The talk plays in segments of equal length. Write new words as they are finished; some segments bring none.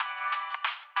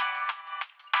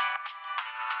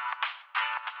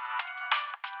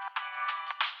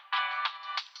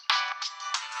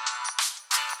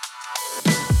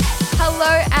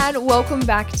Hello and welcome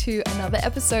back to another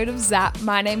episode of Zap.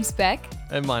 My name's Beck.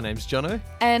 And my name's Jono.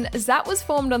 And Zap was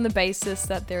formed on the basis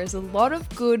that there is a lot of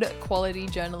good quality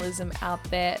journalism out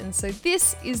there, and so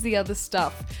this is the other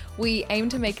stuff. We aim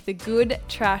to make the good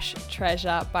trash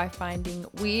treasure by finding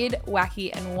weird,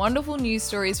 wacky, and wonderful news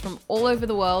stories from all over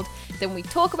the world. Then we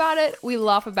talk about it, we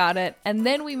laugh about it, and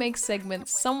then we make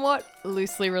segments somewhat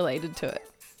loosely related to it.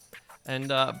 And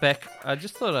Beck, I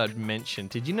just thought I'd mention,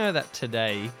 did you know that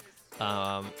today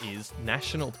is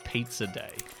National Pizza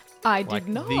Day? I did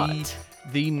not.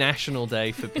 The national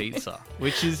day for pizza,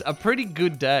 which is a pretty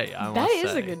good day, I must say. That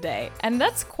is a good day. And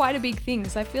that's quite a big thing,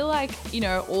 because I feel like,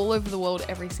 all over the world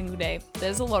every single day,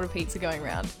 there's a lot of pizza going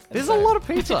around. There's a lot of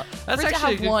pizza. That's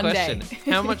actually a good one question. Day.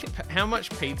 How much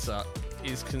pizza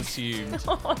is consumed?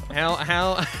 Per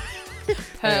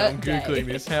I'm Googling day.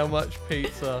 this. How much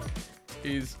pizza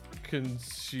is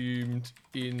consumed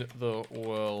in the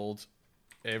world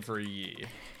every year?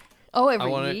 Oh,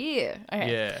 every year.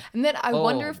 Okay. Yeah. And then I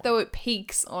wonder if though it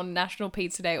peaks on National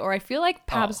Pizza Day, or I feel like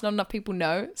perhaps not enough people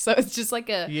know, so it's just like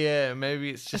maybe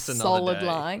it's just another solid day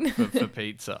line for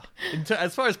pizza.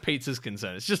 As far as pizza's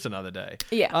concerned, it's just another day.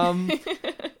 Yeah.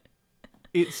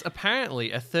 It's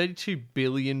apparently a 32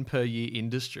 billion per year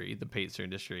industry, the pizza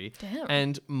industry. Damn.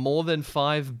 And more than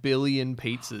 5 billion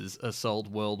pizzas are sold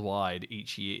worldwide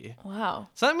each year. Wow.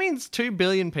 So that means 2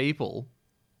 billion people,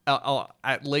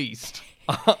 at least,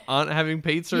 aren't having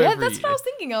pizza every year. Yeah, that's what I was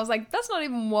thinking. I was like, that's not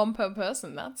even one per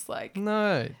person. That's like...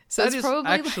 No. So that it's is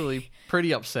probably actually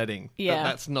pretty upsetting. Yeah.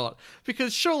 That's not...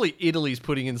 Because surely Italy's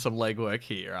putting in some legwork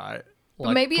here, right?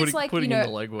 But maybe it's like, putting in the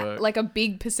legwork. like a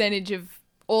big percentage of...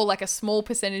 Or like a small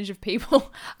percentage of people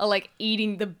are like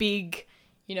eating the big,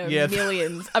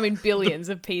 millions, billions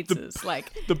of pizzas.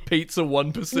 Like the pizza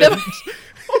 1%. No.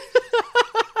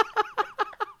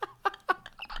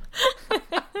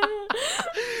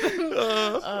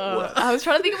 I was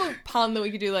trying to think of a pun that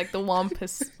we could do, like the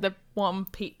 1%, the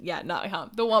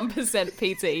 1%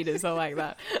 pizza eaters. I like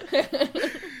that.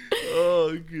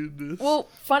 Oh, goodness. Well,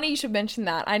 funny you should mention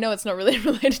that. I know it's not really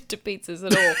related to pizzas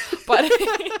at all, but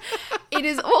it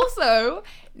is also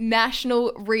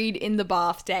National Read in the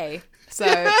Bath Day. So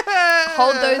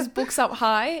hold those books up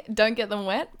high, don't get them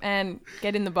wet, and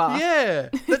get in the bath. Yeah,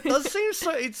 that does seem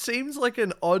so. It seems like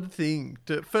an odd thing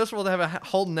to, first of all, to have a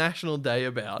whole national day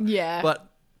about. Yeah. But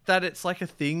that it's like a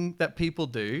thing that people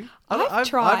do. I've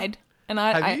tried. And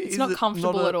it's not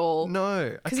comfortable at all.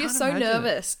 No. Because you're so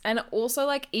nervous. And also,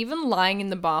 like, even lying in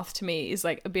the bath to me is,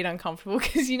 like, a bit uncomfortable.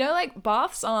 Because,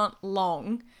 baths aren't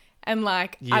long. And,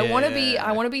 like, I want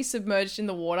to be submerged in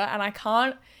the water. And I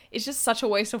can't... It's just such a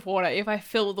waste of water if I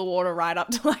fill the water right up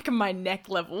to, like, my neck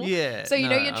level. Yeah. So,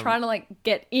 you're trying to, like,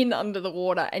 get in under the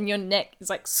water. And your neck is,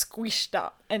 like, squished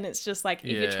up. And it's just, like,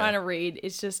 if you're trying to read,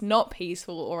 it's just not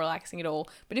peaceful or relaxing at all.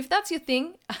 But if that's your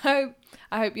thing, I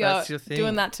hope you're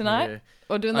doing that tonight. Yeah.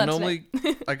 Or doing that today.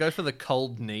 I go for the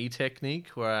cold knee technique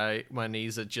where my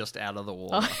knees are just out of the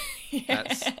water. Oh, yeah.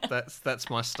 That's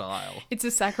my style. It's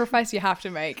a sacrifice you have to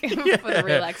make for the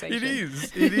relaxation. It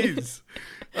is.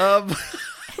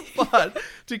 But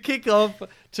to kick off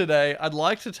today, I'd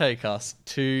like to take us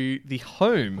to the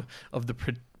home of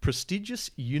the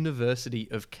prestigious University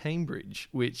of Cambridge,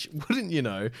 which, wouldn't you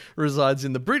know, resides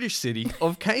in the British city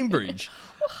of Cambridge.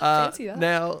 Fancy that.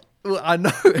 Now... Well, I know,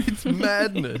 it's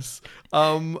madness.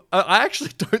 I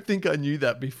actually don't think I knew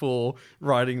that before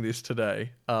writing this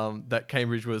today, that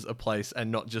Cambridge was a place and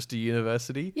not just a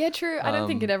university. Yeah, true. I don't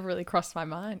think it ever really crossed my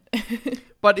mind.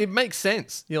 But it makes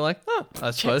sense. You're like, I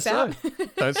suppose so.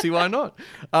 Don't see why not.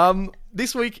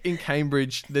 This week in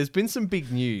Cambridge, there's been some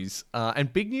big news,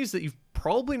 and big news that you've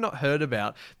probably not heard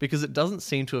about because it doesn't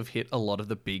seem to have hit a lot of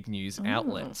the big news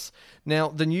outlets. Now,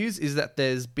 the news is that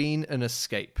there's been an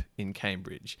escape in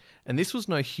Cambridge, and this was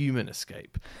no human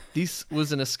escape. This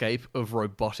was an escape of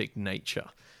robotic nature.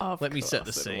 Let me set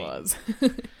the scene.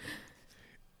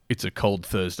 It's a cold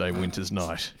Thursday winter's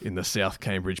night in the South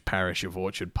Cambridge parish of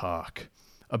Orchard Park.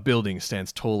 A building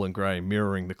stands tall and grey,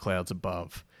 mirroring the clouds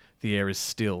above. The air is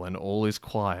still and all is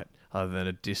quiet, other than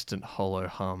a distant hollow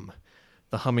hum.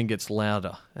 The humming gets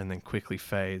louder and then quickly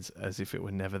fades as if it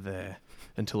were never there,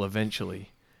 until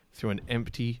eventually, through an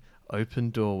empty,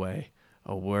 open doorway,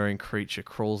 a whirring creature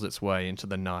crawls its way into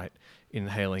the night,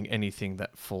 inhaling anything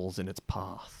that falls in its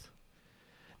path.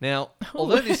 Now,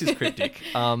 although this is cryptic,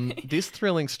 this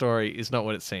thrilling story is not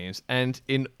what it seems, and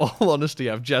in all honesty,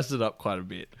 I've jazzed it up quite a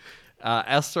bit.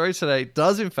 Our story today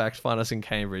does in fact find us in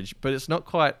Cambridge, but it's not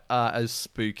quite as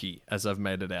spooky as I've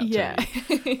made it out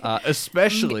to be.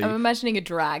 Especially, I'm imagining a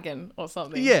dragon or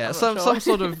something. Yeah, some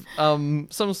sort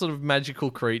of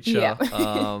magical creature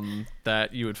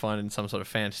that you would find in some sort of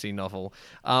fantasy novel.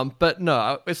 But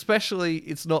no, especially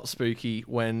it's not spooky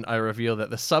when I reveal that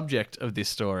the subject of this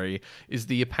story is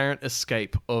the apparent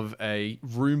escape of a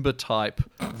Roomba-type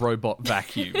robot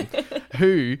vacuum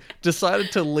who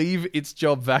decided to leave its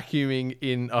job vacuuming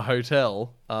in a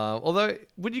hotel. Although,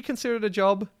 would you consider it a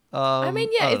job? I mean,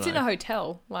 yeah, it's know. in a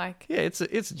hotel. Like, yeah, it's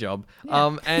a job.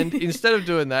 Yeah. And instead of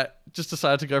doing that, just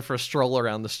decided to go for a stroll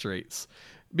around the streets.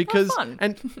 Because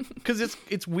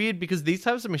it's weird because these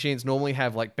types of machines normally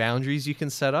have like boundaries you can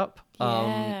set up.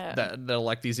 That are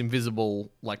like these invisible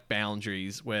like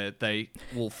boundaries where they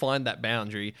will find that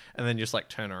boundary and then just like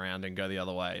turn around and go the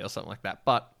other way or something like that.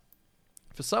 But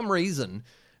for some reason,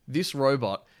 this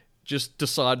robot just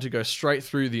decided to go straight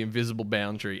through the invisible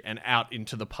boundary and out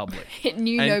into the public. It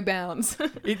knew no bounds.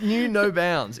 It knew no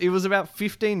bounds. It was about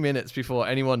 15 minutes before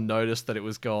anyone noticed that it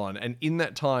was gone. And in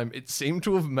that time, it seemed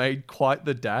to have made quite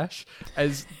the dash,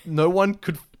 as no one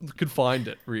could find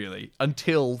it, really,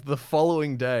 until the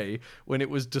following day when it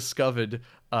was discovered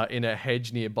in a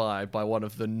hedge nearby by one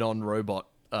of the non-robot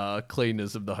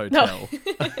cleaners of the hotel.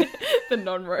 No. The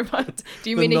non-robot. Do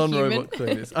you mean a human? Non-robot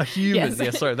cleaners. A human. Yes.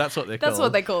 Yeah, sorry, that's what they're called. That's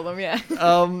what they call them, yeah.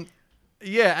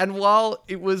 Yeah, and while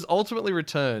it was ultimately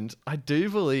returned, I do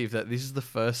believe that this is the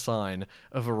first sign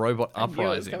of a robot uprising. I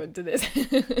knew it was coming to this.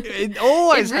 It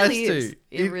always really has is. to.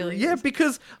 It really is. Yeah,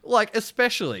 because like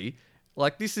especially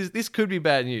like this could be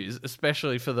bad news,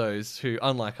 especially for those who,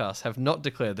 unlike us, have not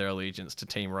declared their allegiance to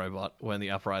Team Robot when the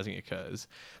uprising occurs,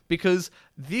 because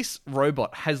this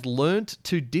robot has learnt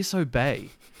to disobey.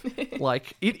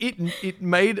 Like it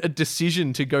made a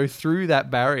decision to go through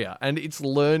that barrier, and it's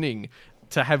learning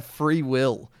to have free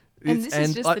will. And this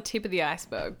is just the tip of the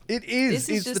iceberg. It is. This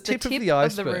is it's just the tip of the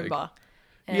iceberg. Of the Roomba.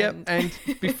 Yep, and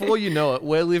before you know it,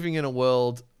 we're living in a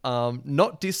world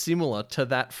not dissimilar to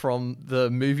that from the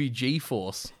movie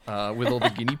G-Force with all the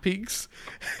guinea pigs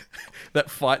that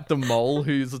fight the mole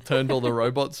who's turned all the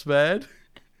robots bad.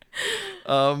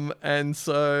 And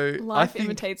so life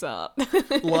imitates art.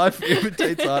 Life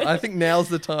imitates art. I think now's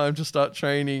the time to start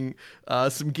training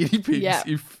some guinea pigs.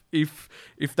 Yep.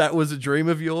 If that was a dream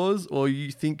of yours, or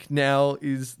you think now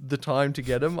is the time to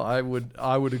get them, I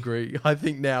would agree. I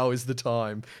think now is the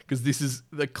time, because this is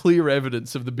the clear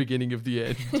evidence of the beginning of the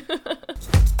end.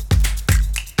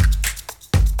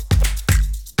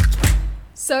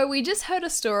 So we just heard a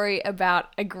story about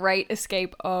a great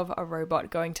escape of a robot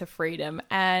going to freedom,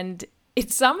 and it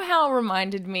somehow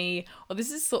reminded me, or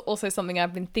this is also something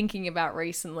I've been thinking about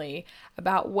recently,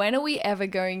 about when are we ever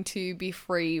going to be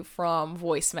free from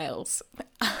voicemails?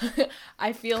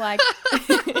 I feel like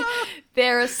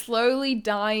they're a slowly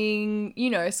dying,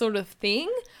 sort of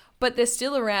thing, but they're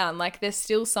still around. Like, they're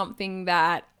still something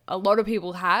that a lot of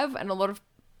people have, and a lot of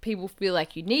people feel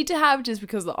like you need to have, just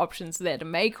because the option's there to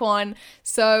make one.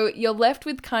 So you're left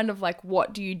with kind of like,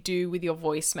 what do you do with your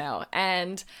voicemail?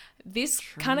 And this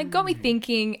kind of got me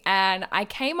thinking, and I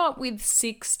came up with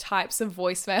 6 types of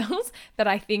voicemails that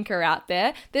I think are out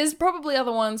there. There's probably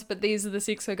other ones, but these are the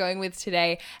 6 we're going with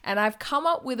today. And I've come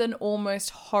up with an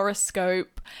almost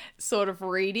horoscope sort of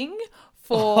reading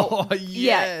for,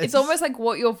 it's almost like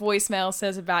what your voicemail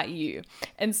says about you.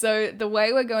 And so the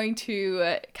way we're going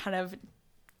to kind of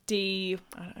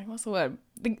what's the word?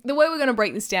 The way we're going to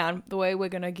break this down, the way we're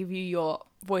going to give you your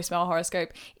voicemail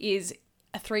horoscope is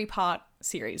a 3-part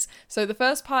series. So the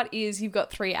first part is you've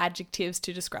got 3 adjectives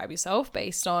to describe yourself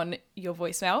based on your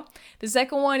voicemail. The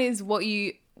second one is what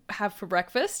you have for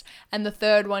breakfast. And the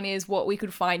third one is what we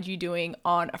could find you doing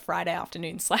on a Friday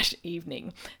afternoon /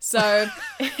 evening. So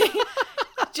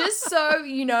just so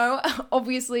you know,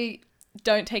 obviously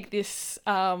don't take this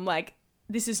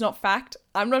this is not fact.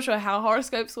 I'm not sure how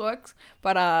horoscopes works,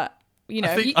 but I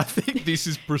think this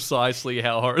is precisely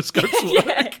how horoscopes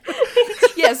work.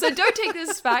 Yeah, so don't take this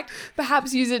as fact.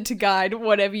 Perhaps use it to guide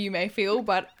whatever you may feel,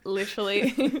 but literally,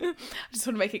 I just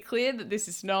want to make it clear that this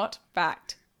is not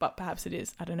fact, but perhaps it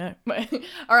is. I don't know.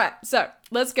 All right, so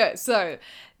let's go. So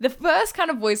the first kind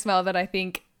of voicemail that I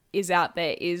think is out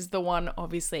there is the one,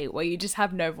 obviously, where you just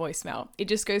have no voicemail. It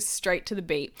just goes straight to the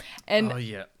beat. And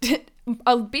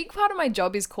a big part of my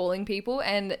job is calling people,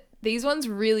 and these ones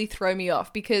really throw me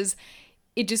off because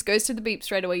it just goes to the beep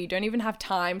straight away. You don't even have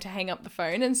time to hang up the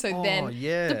phone. And so then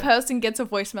the person gets a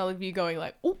voicemail of you going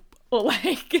like, oh, or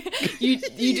like you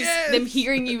just them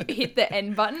hearing you hit the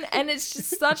end button. And it's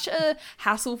just such a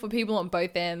hassle for people on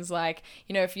both ends. Like,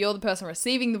 you know, if you're the person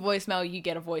receiving the voicemail, you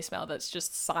get a voicemail that's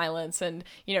just silence, and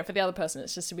you know, for the other person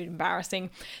it's just a bit embarrassing.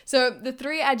 So the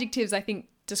 3 adjectives I think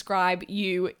describe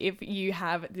you if you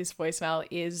have this voicemail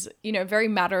is, you know, very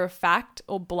matter of fact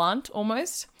or blunt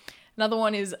almost. Another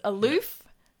one is aloof.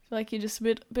 I feel like you're just a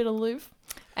bit aloof.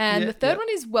 And the third one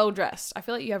is well-dressed. I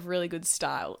feel like you have really good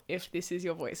style if this is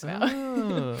your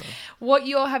voicemail. What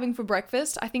you're having for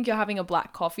breakfast, I think you're having a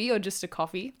black coffee or just a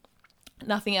coffee,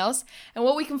 nothing else. And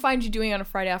what we can find you doing on a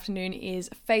Friday afternoon is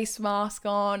face mask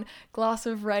on, glass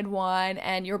of red wine,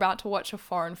 and you're about to watch a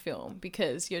foreign film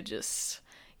because you're just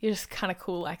kind of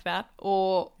cool like that.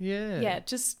 Or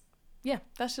that's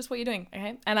just what you're doing,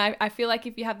 okay? And I feel like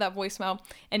if you have that voicemail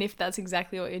and if that's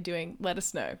exactly what you're doing, let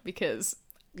us know because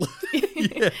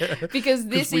because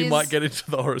we might get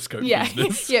into the horoscope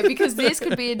business. Because this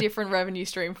could be a different revenue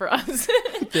stream for us.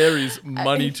 There is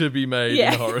money to be made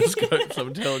in horoscopes,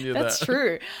 I'm telling you That's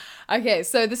true. Okay,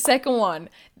 so the second one,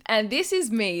 and this is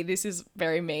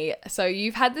very me. So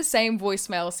you've had the same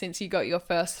voicemail since you got your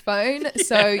first phone,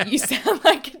 so you sound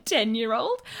like a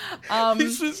 10-year-old.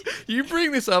 You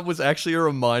bring this up was actually a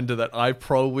reminder that I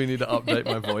probably need to update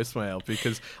my voicemail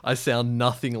because I sound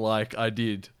nothing like I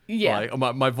did. Yeah.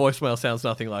 Like, my voicemail sounds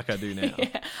nothing like I do now.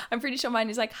 Yeah. I'm pretty sure mine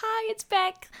is like, hi, it's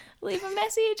Beck. Leave a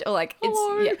message. Or like, it's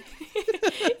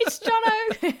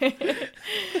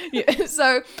Jono.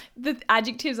 So the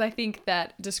adjectives I think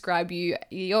that describe you,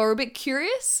 you're a bit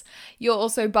curious. You're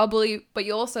also bubbly, but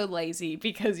you're also lazy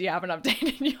because you haven't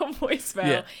updated your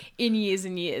voicemail in years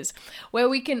and years. Or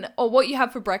what you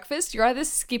have for breakfast, you're either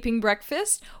skipping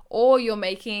breakfast or you're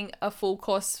making a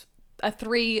 3-course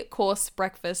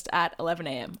breakfast at 11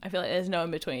 a.m. I feel like there's no in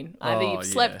between. Either you've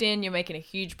slept in, you're making a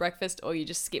huge breakfast, or you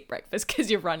just skip breakfast because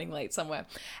you're running late somewhere.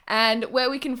 And where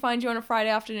we can find you on a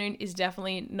Friday afternoon is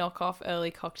definitely knock off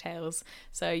early cocktails.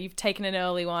 So you've taken an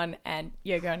early one and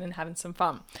you're going and having some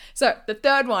fun. So the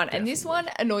third one, and this one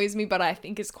annoys me, but I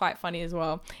think it's quite funny as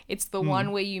well. It's the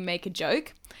one where you make a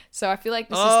joke. So I feel like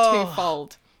this is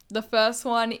twofold. The first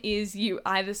one is you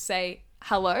either say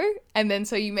hello, and then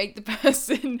so you make the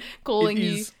person calling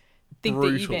you think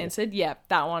brutal. That you've answered. Yeah,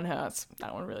 that one hurts.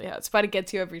 That one really hurts, but it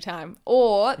gets you every time.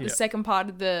 Or the second part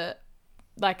of the,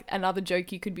 like, another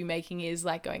joke you could be making is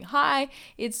like going, hi,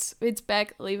 it's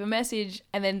Beck, leave a message,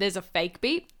 and then there's a fake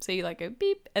beep, so you like go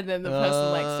beep, and then the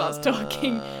person like starts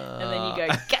talking, and then you go,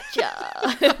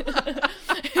 gotcha.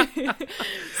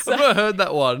 I've not heard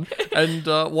that one, and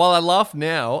while I laugh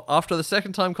now, after the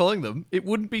second time calling them, it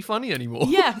wouldn't be funny anymore.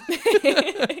 Yeah.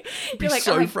 It'd be like,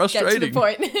 so frustrating. Get to the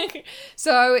point.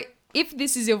 So if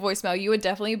this is your voicemail, you are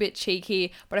definitely a bit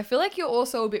cheeky, but I feel like you're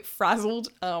also a bit frazzled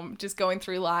just going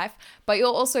through life, but you're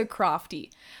also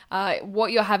crafty.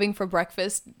 What you're having for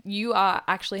breakfast, you are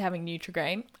actually having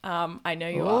Nutri-Grain. I know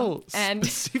you are. And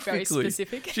very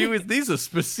specific. These are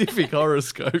specific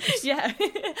horoscopes. Yeah.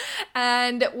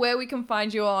 And where we can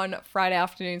find you on Friday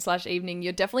afternoon / evening,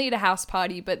 you're definitely at a house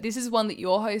party, but this is one that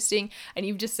you're hosting and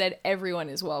you've just said everyone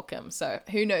is welcome. So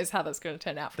who knows how that's going to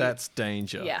turn out for you. That's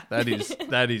danger. Yeah.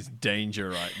 That is danger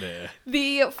right there.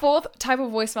 The fourth type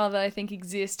of voicemail that I think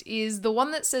exists is the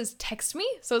one that says text me.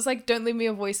 So it's like, don't leave me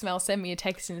a voicemail, send me a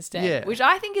text instead, which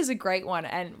I think is a great one.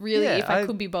 And really, if I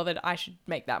could be bothered, I should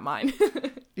make that mine.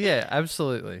 Yeah,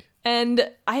 absolutely. And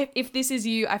if this is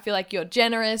you, I feel like you're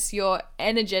generous, you're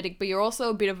energetic, but you're also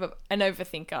a bit of an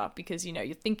overthinker because, you know,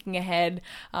 you're thinking ahead.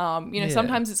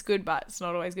 Sometimes it's good, but it's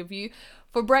not always good for you.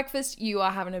 For breakfast, you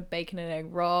are having a bacon and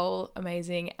egg roll.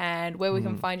 Amazing. And where we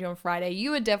can find you on Friday,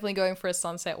 you are definitely going for a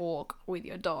sunset walk with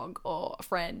your dog or a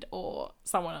friend or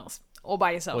someone else. Or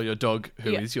by yourself. Or your dog,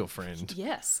 who is your friend.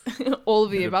 Yes. All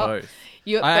of the above.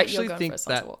 I actually think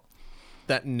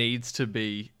that needs to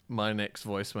be my next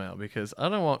voicemail because I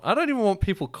don't even want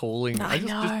people calling me.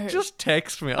 Just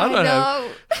text me. I don't know.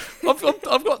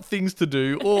 I've got things to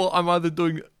do, or I'm either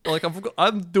doing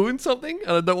I'm doing something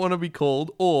and I don't want to be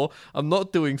called, or I'm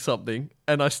not doing something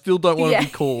and I still don't want to be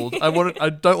called. I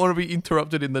don't want to be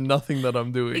interrupted in the nothing that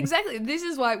I'm doing. Exactly. This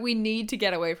is why we need to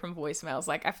get away from voicemails.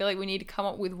 Like, I feel like we need to come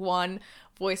up with one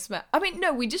voicemail. I mean,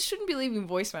 no, we just shouldn't be leaving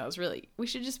voicemails, really. We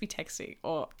should just be texting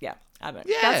or, I don't know.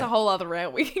 Yeah. That's a whole other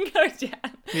route we can go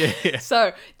down. Yeah.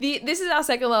 So this is our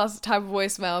second last type of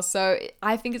voicemail. So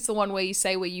I think it's the one where you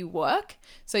say where you work.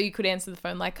 So you could answer the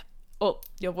phone like,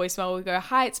 your voicemail will go,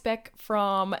 hi, it's Beck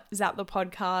from Zap the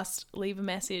Podcast. Leave a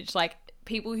message. Like,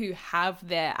 people who have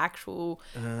their actual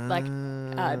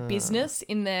business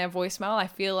in their voicemail, I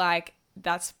feel like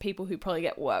that's people who probably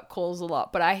get work calls a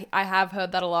lot, but I have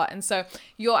heard that a lot. And so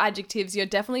your adjectives, you're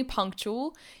definitely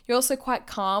punctual. You're also quite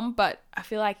calm, but I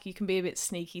feel like you can be a bit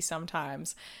sneaky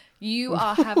sometimes. You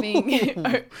are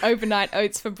having overnight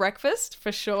oats for breakfast,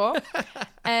 for sure.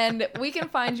 And we can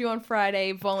find you on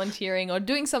Friday volunteering or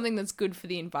doing something that's good for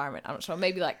the environment. I'm not sure.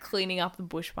 Maybe like cleaning up the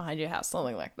bush behind your house,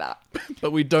 something like that.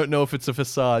 But we don't know if it's a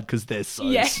facade because they're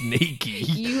so sneaky.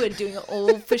 You are doing it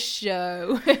all for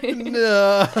show.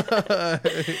 No.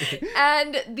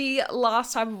 And the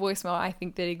last type of voicemail I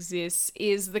think that exists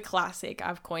is the classic.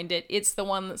 I've coined it. It's the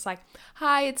one that's like,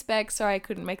 hi, it's Beck. Sorry, I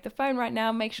couldn't make the phone right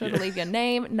now. Make sure to leave your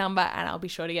name, number, and I'll be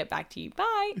sure to get back to you.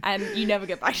 Bye. And you never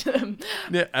get back to them.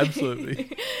 Yeah, absolutely.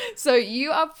 So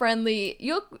you are friendly.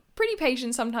 You're pretty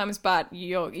patient sometimes, but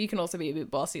you can also be a bit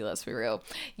bossy, let's be real.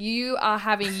 You are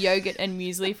having yogurt and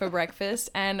muesli for breakfast,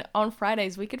 and on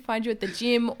Fridays we could find you at the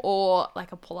gym or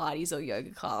like a Pilates or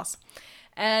yoga class.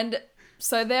 And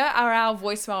so there are our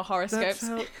voicemail horoscopes.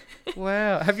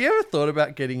 Wow. Have you ever thought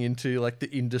about getting into like the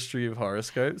industry of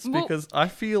horoscopes? Because I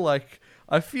feel like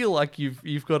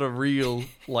you've got a real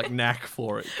like knack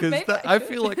for it. Because I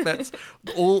feel like that's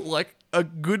all like a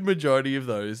good majority of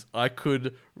those I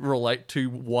could relate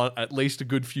to at least a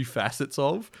good few facets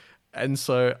of. And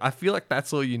so I feel like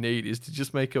that's all you need is to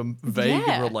just make them vague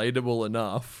and relatable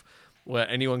enough where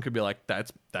anyone could be like,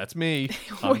 that's me.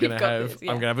 I'm gonna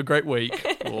have a great week,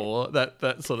 or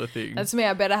that sort of thing. That's me.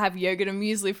 I better have yogurt and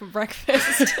muesli for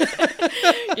breakfast.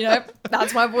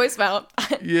 That's my voicemail.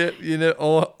 Yeah,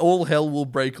 all hell will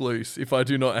break loose if I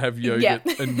do not have yogurt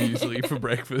and muesli for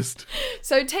breakfast.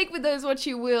 So take with those what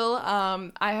you will.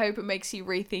 I hope it makes you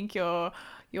rethink your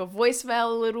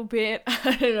voicemail a little bit.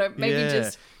 I don't know.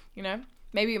 Maybe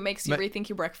maybe it makes you rethink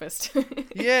your breakfast.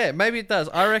 Yeah, maybe it does.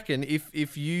 I reckon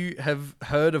if you have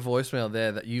heard a voicemail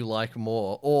there that you like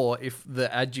more, or if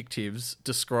the adjectives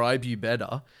describe you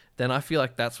better, then I feel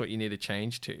like that's what you need to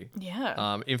change to.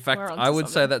 Yeah. In fact, I would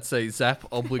say that's a Zap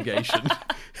obligation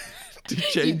to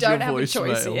change your voicemail. You don't have a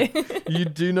choice here. You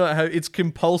do not have. It's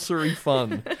compulsory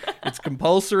fun. It's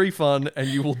compulsory fun, and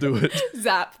you will do it.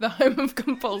 Zap, the home of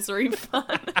compulsory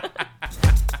fun.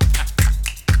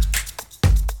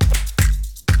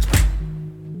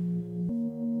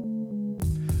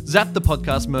 Zap the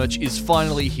Podcast merch is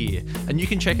finally here, and you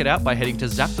can check it out by heading to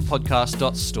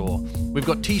zapthepodcast.store. We've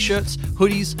got t-shirts,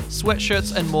 hoodies,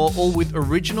 sweatshirts, and more, all with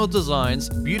original designs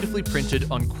beautifully printed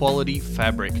on quality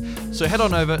fabric. So head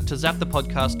on over to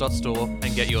zapthepodcast.store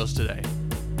and get yours today.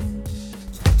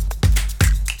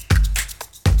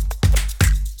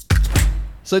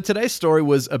 So today's story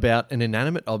was about an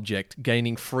inanimate object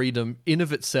gaining freedom in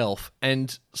of itself,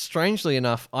 and strangely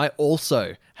enough, I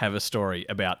also have a story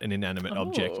about an inanimate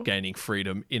object gaining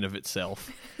freedom in of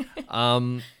itself.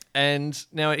 And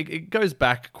now it goes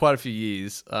back quite a few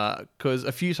years, because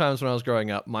a few times when I was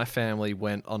growing up, my family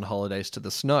went on holidays to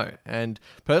the snow. And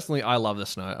personally, I love the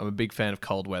snow. I'm a big fan of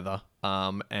cold weather.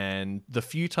 And the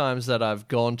few times that I've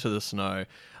gone to the snow,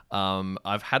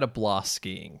 I've had a blast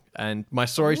skiing. And my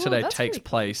story today takes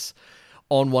place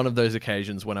on one of those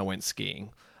occasions when I went skiing.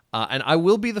 And I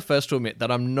will be the first to admit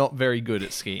that I'm not very good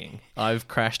at skiing. I've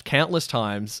crashed countless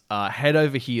times, head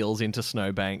over heels into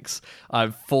snowbanks.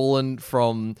 I've fallen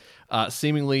from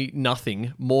seemingly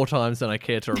nothing more times than I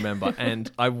care to remember. And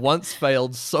I once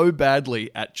failed so badly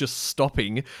at just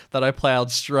stopping that I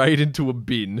plowed straight into a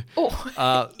bin.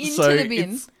 Into the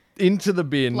bin? Into the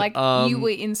bin. Like you were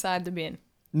inside the bin?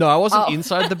 No, I wasn't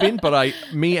inside the bin, but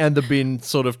me and the bin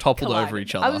sort of toppled over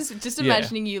each other. I was just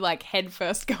imagining you like head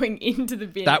first going into the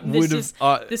bin. That would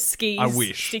have the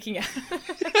skis sticking out.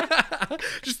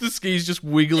 Just the skis just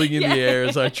wiggling in the air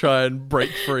as I try and break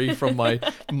free from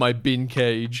my bin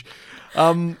cage.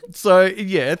 So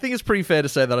yeah, I think it's pretty fair to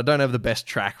say that I don't have the best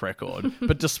track record,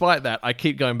 but despite that, I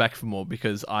keep going back for more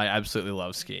because I absolutely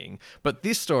love skiing. But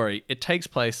this story, it takes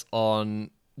place on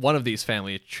one of these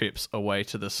family trips away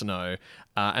to the snow,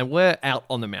 and we're out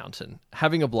on the mountain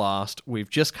having a blast. We've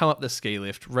just come up the ski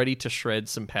lift, ready to shred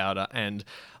some powder, and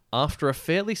after a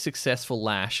fairly successful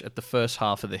lash at the first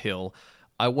half of the hill,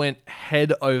 I went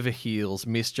head over heels,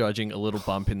 misjudging a little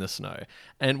bump in the snow.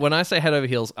 And when I say head over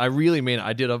heels, I really mean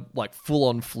I did a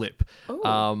full-on flip.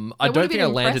 I don't think I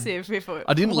landed.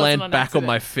 I didn't land back on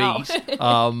my feet.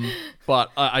 But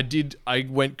I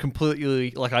went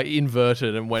completely, I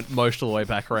inverted and went most of the way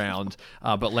back around,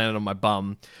 but landed on my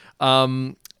bum.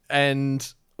 I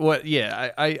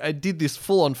did this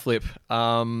full-on flip.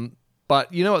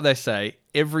 But you know what they say?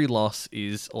 Every loss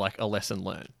is like a lesson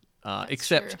learned.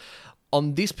 Except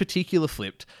on this particular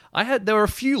flip, there were a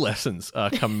few lessons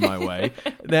coming my way.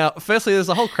 Now, firstly, there's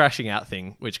the whole crashing out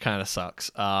thing, which kind of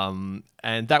sucks. And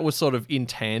that was sort of in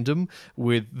tandem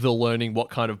with the learning what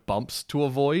kind of bumps to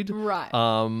avoid. Right.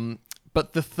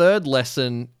 But the third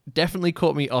lesson definitely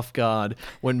caught me off guard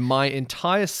when my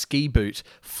entire ski boot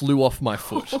flew off my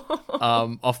foot,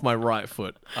 off my right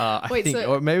foot. Or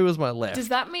maybe it was my left. Does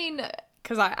that mean...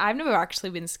 Because I've never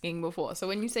actually been skiing before. So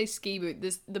when you say ski boot,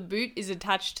 the boot is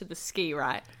attached to the ski,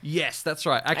 right? Yes, that's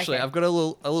right. Actually, Okay. I've got a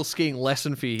little skiing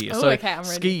lesson for you here. Oh, so okay, I'm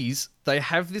ready. skis, they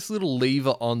have this little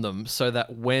lever on them so that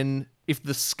if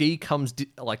the ski comes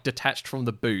detached from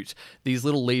the boot, these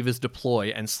little levers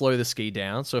deploy and slow the ski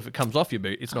down. So if it comes off your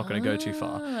boot, it's not going to go too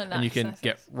far. And you can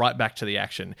get right back to the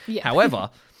action. Yeah.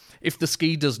 However... If the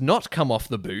ski does not come off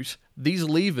the boot, these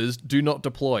levers do not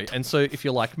deploy. And so if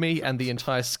you're like me and the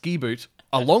entire ski boot,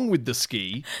 along with the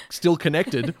ski, still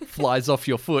connected, flies off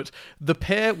your foot, the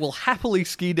pair will happily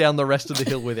ski down the rest of the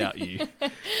hill without you.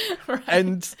 Right.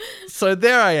 And so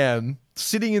there I am,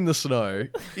 sitting in the snow,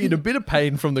 in a bit of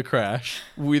pain from the crash,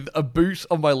 with a boot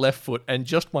on my left foot and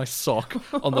just my sock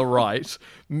on the right.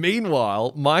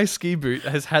 Meanwhile, my ski boot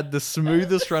has had the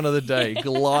smoothest run of the day,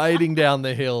 gliding down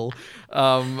the hill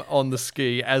on the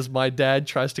ski as my dad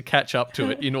tries to catch up to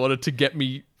it in order to get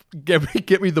me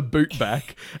the boot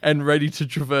back and ready to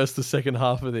traverse the second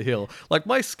half of the hill. Like,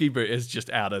 my ski boot is just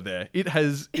out of there.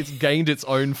 It's gained its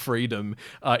own freedom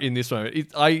in this moment.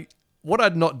 What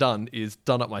I'd not done is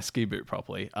done up my ski boot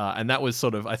properly. And that was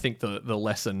sort of, I think, the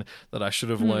lesson that I should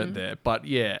have learned there. But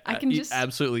yeah, it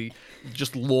absolutely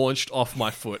just launched off my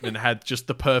foot and had just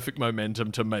the perfect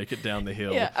momentum to make it down the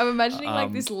hill. Yeah, I'm imagining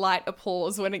like this light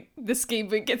applause when the ski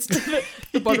boot gets to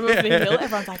the bottom of the hill.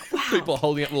 Everyone's like, wow. People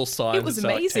holding up little signs. It was that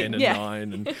say, amazing. Like 10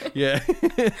 and 9. And, yeah.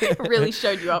 Really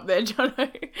showed you up there,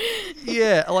 Jono.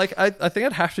 Yeah, like I think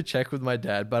I'd have to check with my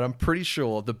dad, but I'm pretty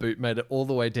sure the boot made it all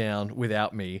the way down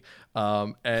without me.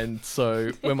 And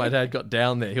so when my dad got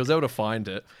down there, he was able to find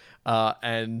it.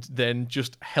 And then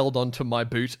just held on to my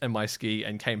boot and my ski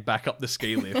and came back up the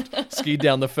ski lift, skied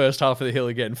down the first half of the hill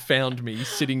again, found me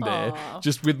sitting there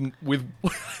just with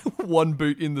one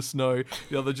boot in the snow,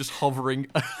 the other just hovering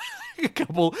a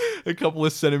couple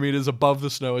of centimeters above the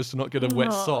snow as to not get a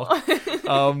wet sock,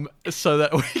 so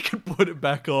that we could put it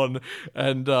back on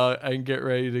and get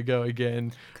ready to go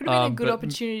again. Could have been a good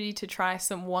opportunity to try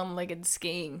some one-legged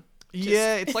skiing.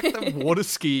 Yeah, it's like the water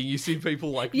skiing. You see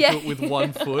people do it with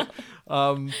one foot.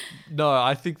 No,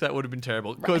 I think that would have been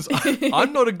terrible because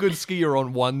I'm not a good skier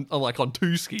on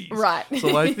two skis. Right.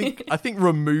 So I think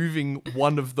removing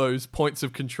one of those points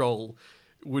of control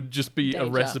would just be a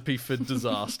recipe for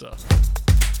disaster.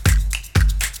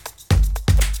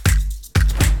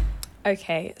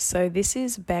 Okay, so this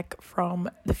is Beck from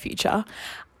the future.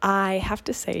 I have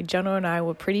to say, Jono and I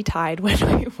were pretty tired when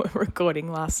we were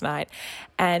recording last night,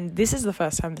 and this is the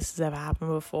first time this has ever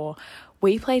happened before.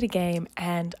 We played a game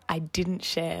and I didn't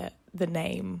share the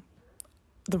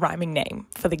rhyming name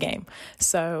for the game.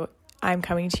 So I'm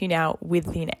coming to you now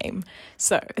with the name.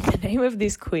 So the name of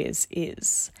this quiz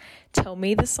is Tell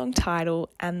Me the Song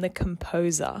Title and the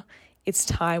Composer. It's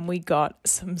time we got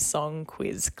some song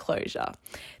quiz closure.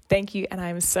 Thank you, and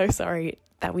I'm so sorry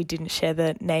that we didn't share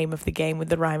the name of the game with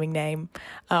the rhyming name.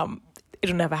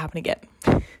 It'll never happen again.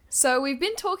 So we've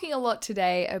been talking a lot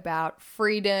today about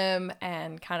freedom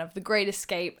and kind of the great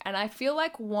escape, and I feel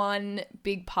like one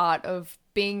big part of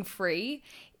being free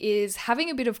is having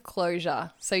a bit of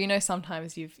closure. So,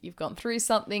 sometimes you've gone through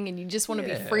something and you just want to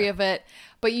be free of it,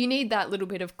 but you need that little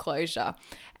bit of closure.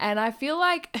 And I feel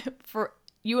like for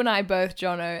you and I both,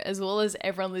 Jono, as well as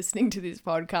everyone listening to this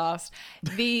podcast,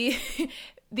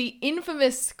 the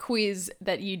infamous quiz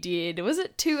that you did, was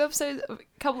it a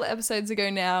couple of episodes ago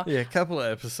now? Yeah, a couple of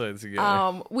episodes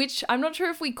ago. Which I'm not sure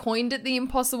if we coined it the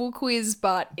impossible quiz,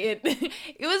 but it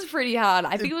was pretty hard.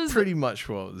 I think it was pretty much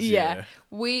was. Yeah.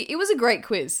 It was a great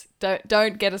quiz.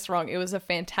 Don't get us wrong. It was a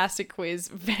fantastic quiz.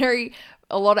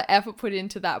 A lot of effort put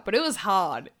into that, but it was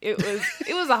hard. It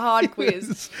was a hard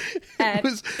quiz.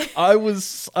 I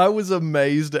was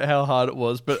amazed at how hard it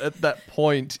was, but at that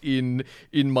point in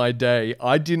my day,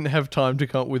 I didn't have time to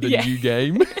come up with a new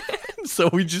game. So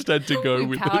we just had to go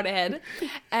with powered it. ahead.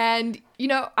 And,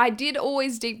 I did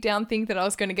always deep down think that I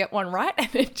was going to get one right,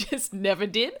 and it just never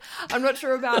did. I'm not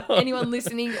sure about anyone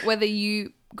listening whether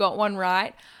you got one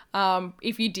right.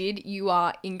 If you did, you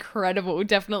are incredible.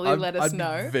 Definitely let us know.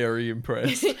 I'd be very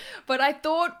impressed. But I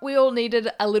thought we all needed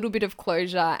a little bit of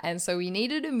closure, and so we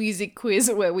needed a music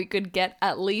quiz where we could get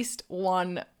at least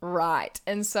one right.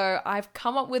 And so I've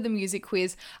come up with a music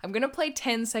quiz. I'm going to play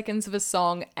 10 seconds of a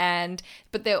song,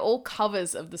 but they're all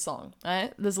covers of the song,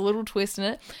 right? There's a little twist in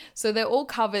it. So they're all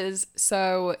covers.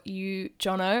 So you,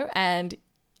 Jono, and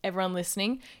everyone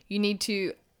listening, you need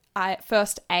to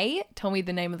first A, tell me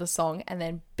the name of the song, and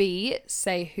then B,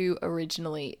 say who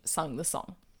originally sung the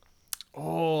song.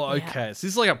 Oh, okay. Yeah. So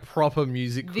this is like a proper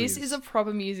music quiz. This is a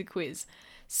proper music quiz.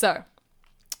 So,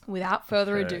 without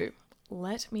further ado,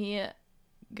 let me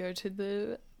go to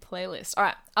the playlist. All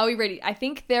right, are we ready? I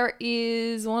think there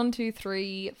is 1, 2,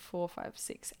 3, 4, 5,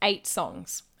 6, 8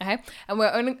 songs. Okay, and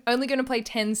we're only going to play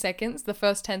 10 seconds. The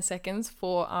first 10 seconds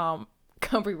for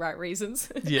copyright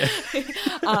reasons. Yeah.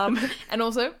 And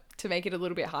also to make it a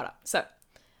little bit harder. So,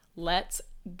 let's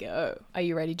go. Are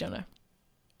you ready, Jono?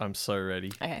 I'm so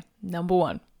ready. Okay, number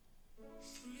 1.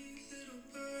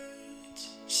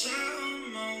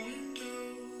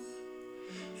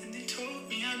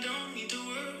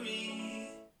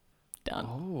 Done.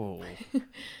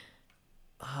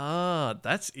 Oh.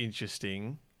 That's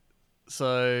interesting.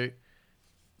 So,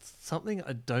 something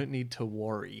I don't need to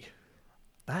worry.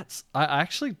 I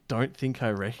actually don't think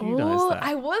I recognize that.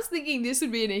 I was thinking this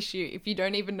would be an issue if you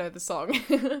don't even know the song.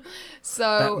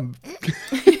 So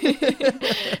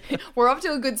we're off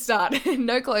to a good start.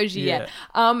 No closure yet.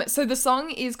 So the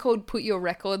song is called Put Your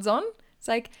Records On. It's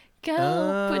like, go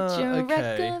put your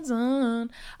records on.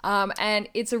 And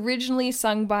it's originally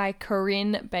sung by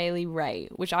Corinne Bailey Rae,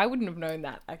 which I wouldn't have known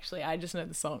that, actually. I just know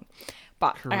the song.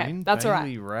 But that's all right.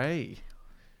 Bailey Rae.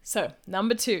 So,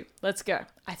 number 2. Let's go.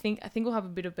 I think we'll have a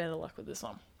bit of better luck with this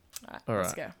one. All right,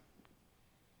 let's go.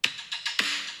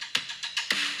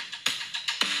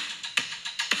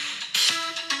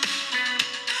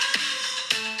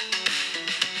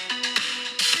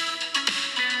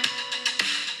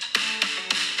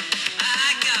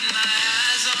 I got my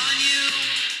eyes on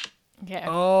you. Okay.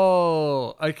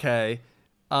 Oh, okay.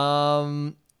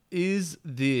 Is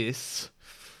this...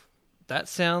 That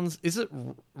sounds... Is it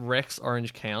Rex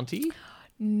Orange County?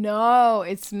 No,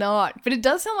 it's not. But it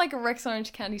does sound like a Rex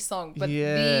Orange County song. But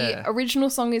the original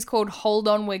song is called Hold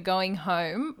On, We're Going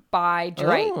Home by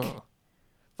Drake. Oh.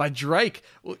 By Drake?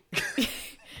 Well,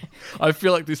 I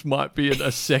feel like this might be a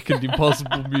second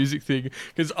impossible music thing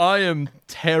because I am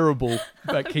terrible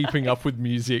at keeping up with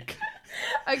music.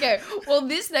 Okay, well,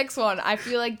 this next one, I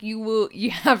feel like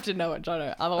you have to know it,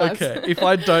 Jono. Otherwise, okay, if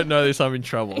I don't know this, I'm in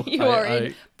trouble. You are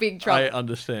in big trouble. I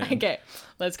understand. Okay,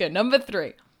 let's go. Number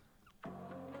 3.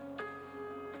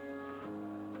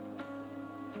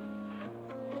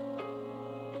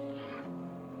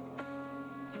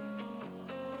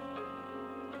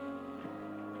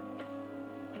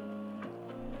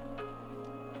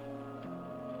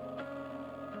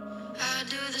 I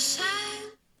do the same.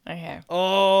 Okay.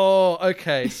 Oh,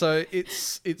 okay. So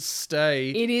it's Stay.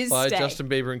 It is by Stay. Justin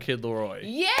Bieber and Kid Laroi.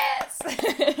 Yes!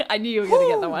 I knew you were going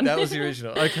to get that one. That was the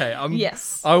original. Okay.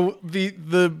 Yes.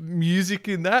 The music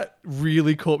in that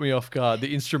really caught me off guard.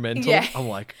 The instrumental. Yeah. I'm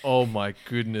like, oh my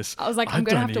goodness. I was like, I'm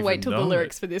going to have to wait till the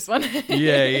lyrics for this one.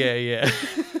 Yeah.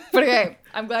 But okay,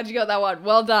 I'm glad you got that one.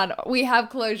 Well done. We have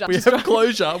closure. We have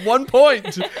closure. 1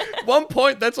 point. 1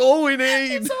 point. That's all we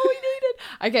need. That's all we needed.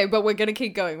 Okay, but we're going to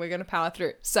keep going. We're going to power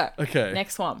through. So,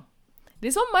 next one.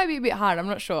 This one might be a bit hard. I'm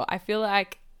not sure. I feel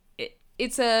like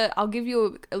I'll give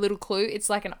you a little clue. It's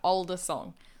like an older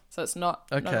song. So it's not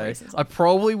a recent song. I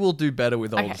probably will do better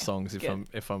with older songs if I'm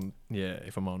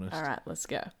honest. All right, let's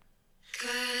go.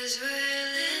 'Cause we're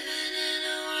living in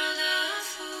a world of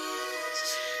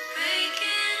fools,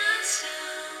 breaking us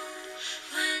down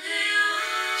when they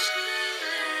all should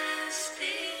let us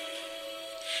be.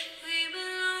 We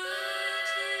belong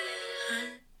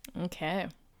to Okay.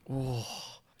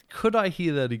 Oh, could I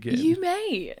hear that again? You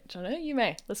may, Jono. You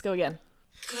may. Let's go again.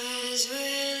 'Cause we're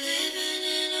living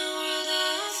in a world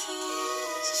of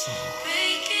fools,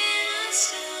 breaking us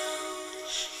down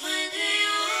when they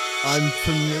all I'm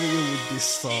familiar with this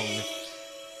song.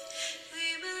 we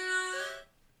belong.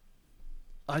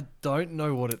 I don't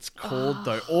know what it's called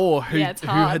though, or who it's who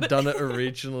hard. had done it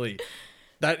originally.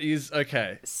 That is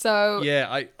okay. So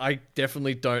Yeah, I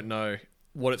definitely don't know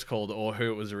what it's called or who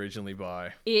it was originally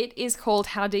by. it is called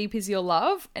How Deep Is Your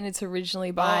Love, and it's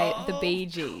originally by the Bee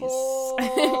Gees.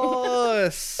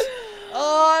 Yes.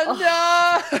 Oh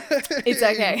no! It's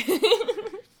okay.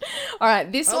 All right,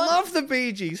 this I one. love the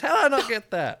Bee Gees. How did I not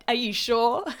get that? Are you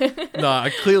sure? No,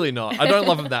 clearly not. I don't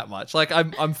love them that much. Like,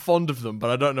 I'm fond of them, but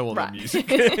I don't know all their music.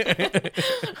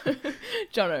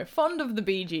 Jono, fond of the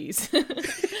Bee Gees.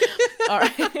 All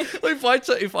right.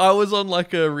 If I was on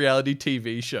like a reality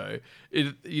TV show,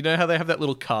 you know how they have that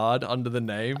little card under the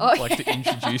name, to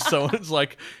introduce someone. It's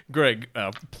like Greg,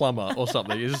 plumber or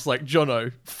something. It's just like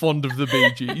Jono, fond of the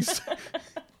Bee Gees.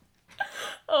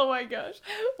 Oh my gosh.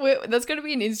 That's going to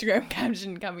be an Instagram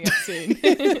caption coming up soon.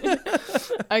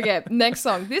 Okay, next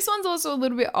song. This one's also a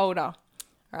little bit older. All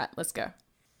right, let's go.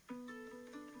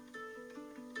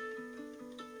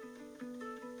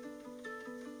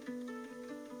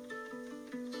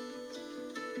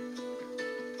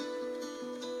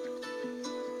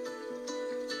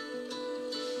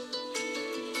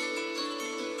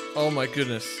 Oh my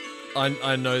goodness.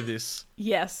 I know this.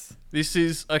 Yes. This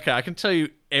is, okay, I can tell you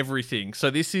everything. So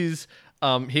this is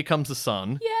Here Comes the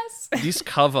Sun. Yes. This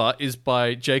cover is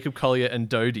by Jacob Collier and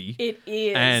Dodie. It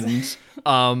is.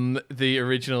 And the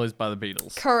original is by the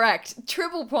Beatles. Correct.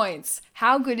 Triple points.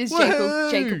 How good is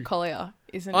Woohoo! Jacob Collier?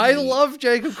 Isn't I he? love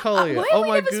Jacob Collier. Why Oh have we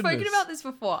my never goodness. spoken about this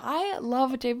before? I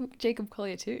love Jacob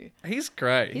Collier too. He's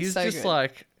great. He's so just good.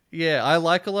 like, yeah, I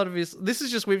like a lot of his. This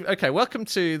is just welcome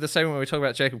to the segment where we talk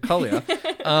about Jacob Collier,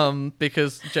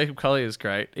 because Jacob Collier is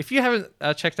great. If you haven't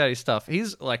checked out his stuff,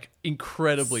 he's like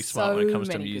incredibly smart when it comes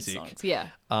to many good music. songs, yeah.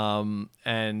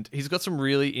 And he's got some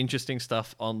really interesting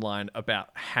stuff online about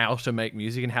how to make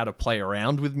music and how to play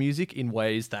around with music in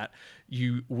ways that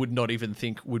you would not even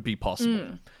think would be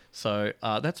possible. So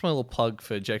that's my little plug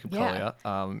for Jacob Yeah.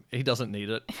 Collier. He doesn't need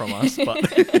it from us, but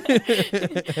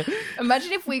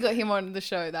Imagine if we got him on the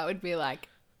show. That would be like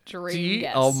dream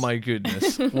guest. oh my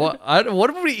goodness, what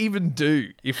would we even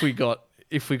do if we got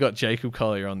Jacob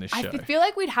Collier on this show? I feel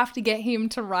like we'd have to get him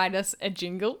to write us a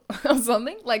jingle or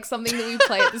something, like something that we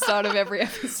play at the start of every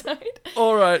episode.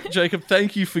 All right, Jacob,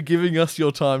 thank you for giving us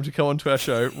your time to come onto our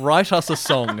show. Write us a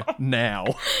song now.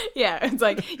 Yeah, it's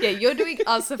like, yeah, you're doing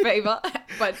us a favor,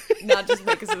 but now just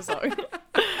make us a song.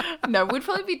 No, we'd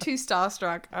probably be too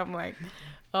starstruck. I'm like,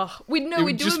 oh, we'd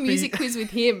do just a music quiz with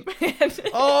him.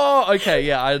 Oh, okay,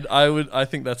 yeah, I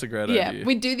think that's a great idea. Yeah,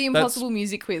 we'd do the impossible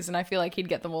music quiz, and I feel like he'd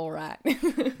get them all right.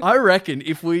 I reckon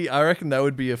that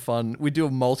would be we'd do a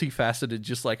multifaceted,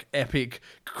 just like epic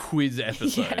quiz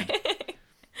episode. Yeah.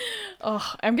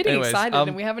 Oh, I'm getting Anyways, excited,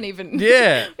 and we haven't even.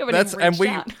 Yeah, we haven't even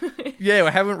reached out. Yeah,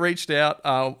 we haven't reached out.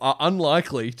 Are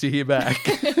unlikely to hear back.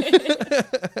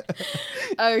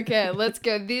 Okay, let's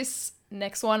go. This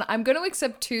next one, I'm going to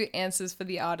accept 2 answers for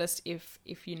the artist if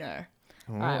you know.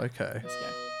 Oh, Alright, okay. let's go.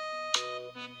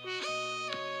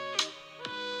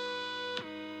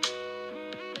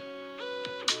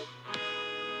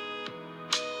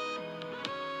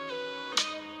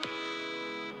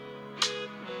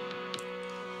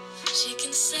 She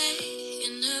can say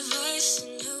in her voice,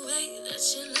 in her way, that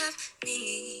she love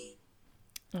me.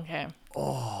 Okay.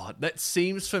 Oh, that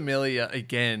seems familiar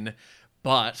again,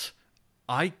 but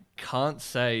I can't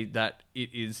say that it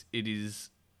is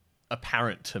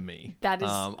apparent to me. That is-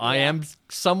 I am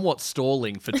somewhat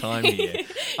stalling for time here.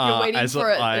 You're waiting as for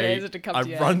the answer to come to I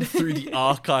your run head. through the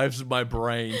archives of my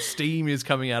brain. Steam is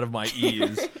coming out of my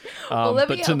ears, Well, let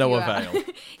me but to help no you out. avail.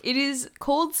 It is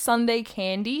called Sunday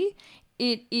Candy.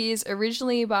 It is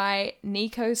originally by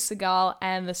Nico Segal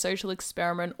and The Social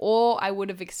Experiment, or I would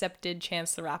have accepted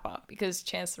Chance the Rapper, because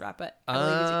Chance the Rapper, I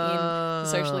believe, is in The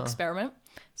Social Experiment.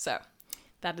 So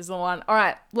that is the one. All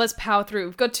right, let's power through.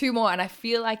 We've got 2 more, and I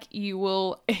feel like you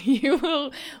will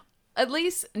at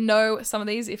least know some of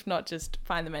these, if not just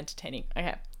find them entertaining.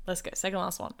 Okay, let's go. Second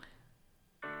last one.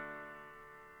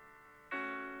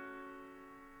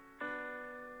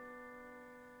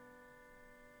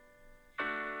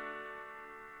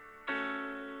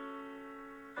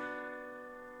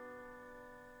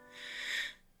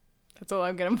 That's all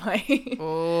I'm going to play.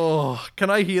 Oh,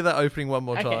 can I hear that opening one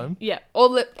more time? Yeah.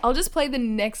 Or I'll just play the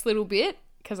next little bit,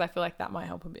 because I feel like that might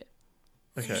help a bit.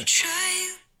 Okay.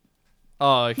 Try.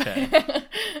 Oh, okay.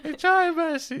 I try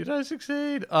my best, you don't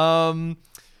succeed. That's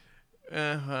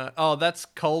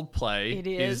Coldplay. It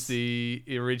is. The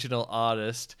original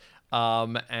artist.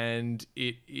 And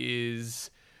it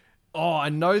is. Oh, I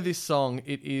know this song.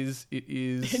 It is.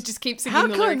 Just keep How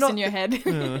singing the can I lyrics not- in your head.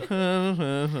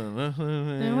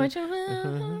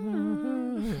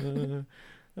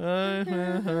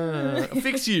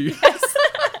 Fix You. I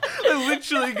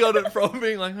literally got it from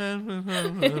being like.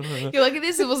 You're like,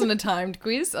 this wasn't a timed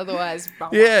quiz, otherwise.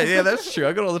 Yeah, that's true.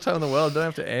 I got all the time in the world. I don't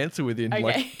have to answer within Okay.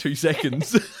 like 2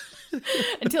 seconds.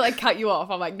 Until I cut you off.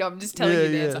 I'm like, no, I'm just telling you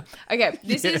the answer. Okay,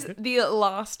 this is the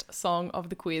last song of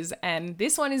the quiz, and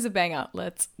this one is a banger.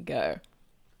 Let's go. Are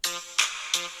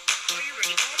you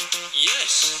ready, Bob?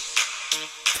 Yes.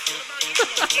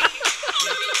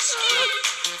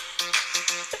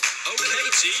 Okay,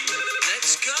 team,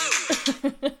 let's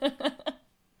go.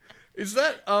 Is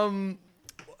that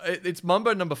it's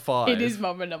Mambo number 5. It is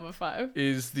Mambo number 5.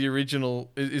 Is the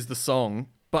original is the song,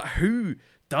 but who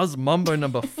does Mambo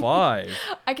number 5?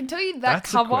 I can tell you that That's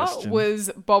a cover question. was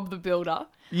Bob the Builder.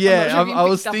 Yeah, I'm not sure if you I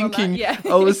was picked up on that. thinking. Yeah.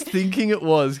 I was thinking it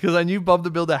was because I knew Bob the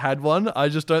Builder had one. I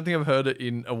just don't think I've heard it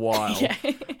in a while. Yeah.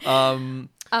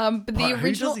 But the But who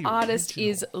original does the artist original?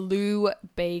 is Lou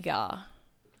Bega.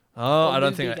 Oh, I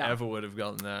don't Lou think Bega. I ever would have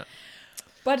gotten that.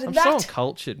 But I'm that so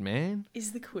uncultured, man.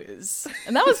 is the quiz.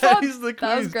 And that was fun. That is the quiz.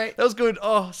 That was great. That was good.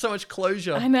 Oh, so much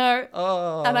closure. I know.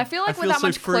 Oh, And I feel like we're that so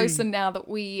much free. closer now that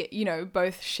we,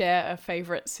 both share a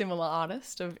favourite similar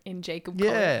artist in Jacob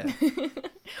Yeah. Collier.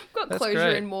 We've got That's closure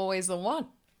great. in more ways than one.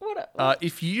 What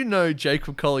If you know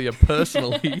Jacob Collier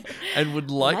personally and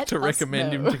would like Let to us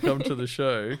recommend him know. to come to the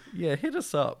show, hit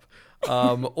us up.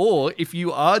 Or if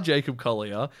you are Jacob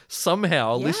Collier,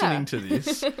 somehow listening to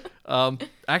this,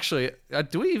 actually,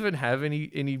 do we even have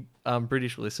any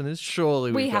British listeners?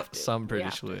 Surely We we've have got to. some We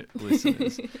British have to.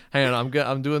 listeners. Hang on,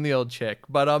 I'm doing the old check.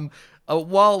 But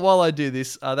while I do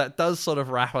this, that does sort of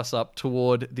wrap us up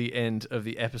toward the end of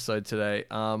the episode today.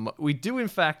 We do in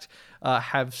fact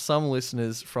have some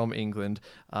listeners from England,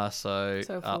 So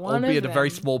for one of albeit a very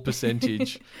them. small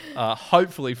percentage.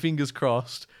 Hopefully, fingers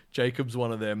crossed, Jacob's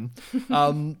one of them.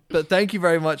 But thank you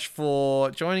very much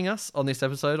for joining us on this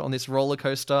episode, on this roller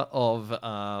coaster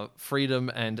of freedom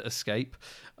and escape.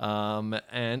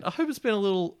 And I hope it's been a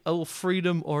little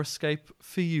freedom or escape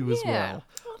for you as Yeah. well.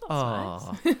 Oh,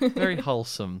 that's nice. Very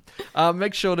wholesome.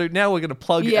 Make sure to, now we're going to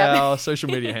plug Yeah. our social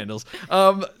media handles.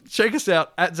 Check us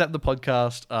out at Zap the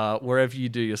Podcast, wherever you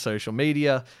do your social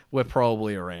media. We're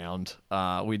probably around.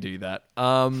 We do that.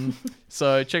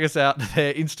 So check us out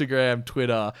there, Instagram,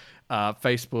 Twitter,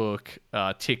 Facebook,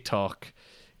 TikTok.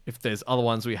 If there's other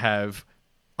ones we have.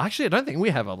 Actually, I don't think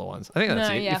we have other ones. I think that's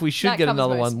No, it. yeah, If we should that get covers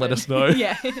another most one, let of us it. know.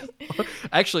 Yeah.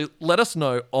 Actually, let us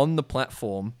know on the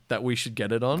platform that we should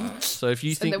get it on. So if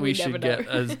you think then we we never should get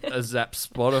know. a Zap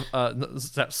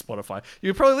Spotify,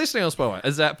 you're probably listening on Spotify,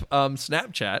 a Zap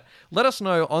Snapchat. Let us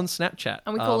know on Snapchat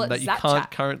And we call it that you Zap can't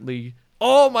Chat. currently.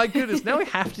 Oh my goodness! Now we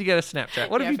have to get a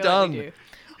Snapchat. What Yeah, have I you feel like we done? do.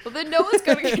 Well, then no one's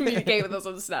going to communicate with us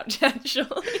on Snapchat,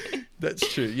 surely.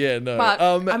 That's true. Yeah, no. But,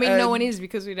 no and- one is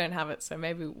because we don't have it, so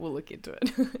maybe we'll look into it.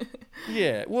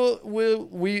 Yeah, well,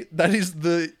 we that is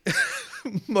the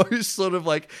most sort of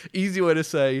like easy way to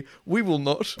say we will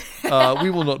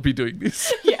not be doing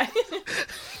this. Yeah.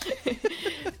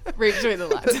 Read between the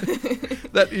lines.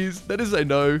 That is a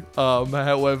no.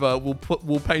 However,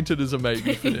 we'll paint it as a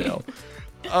maybe for now.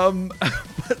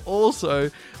 But also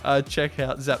check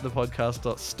out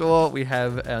zapthepodcast.store. We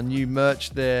have our new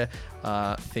merch there,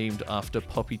 themed after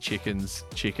Poppy Chicken's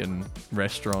chicken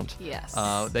restaurant. Yes.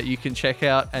 That you can check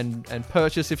out and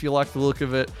purchase if you like the look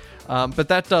of it. But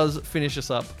that does finish us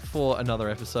up for another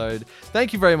episode.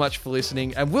 Thank you very much for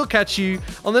listening, and we'll catch you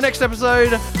on the next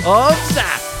episode of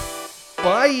Zap.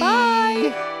 Bye.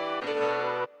 Bye.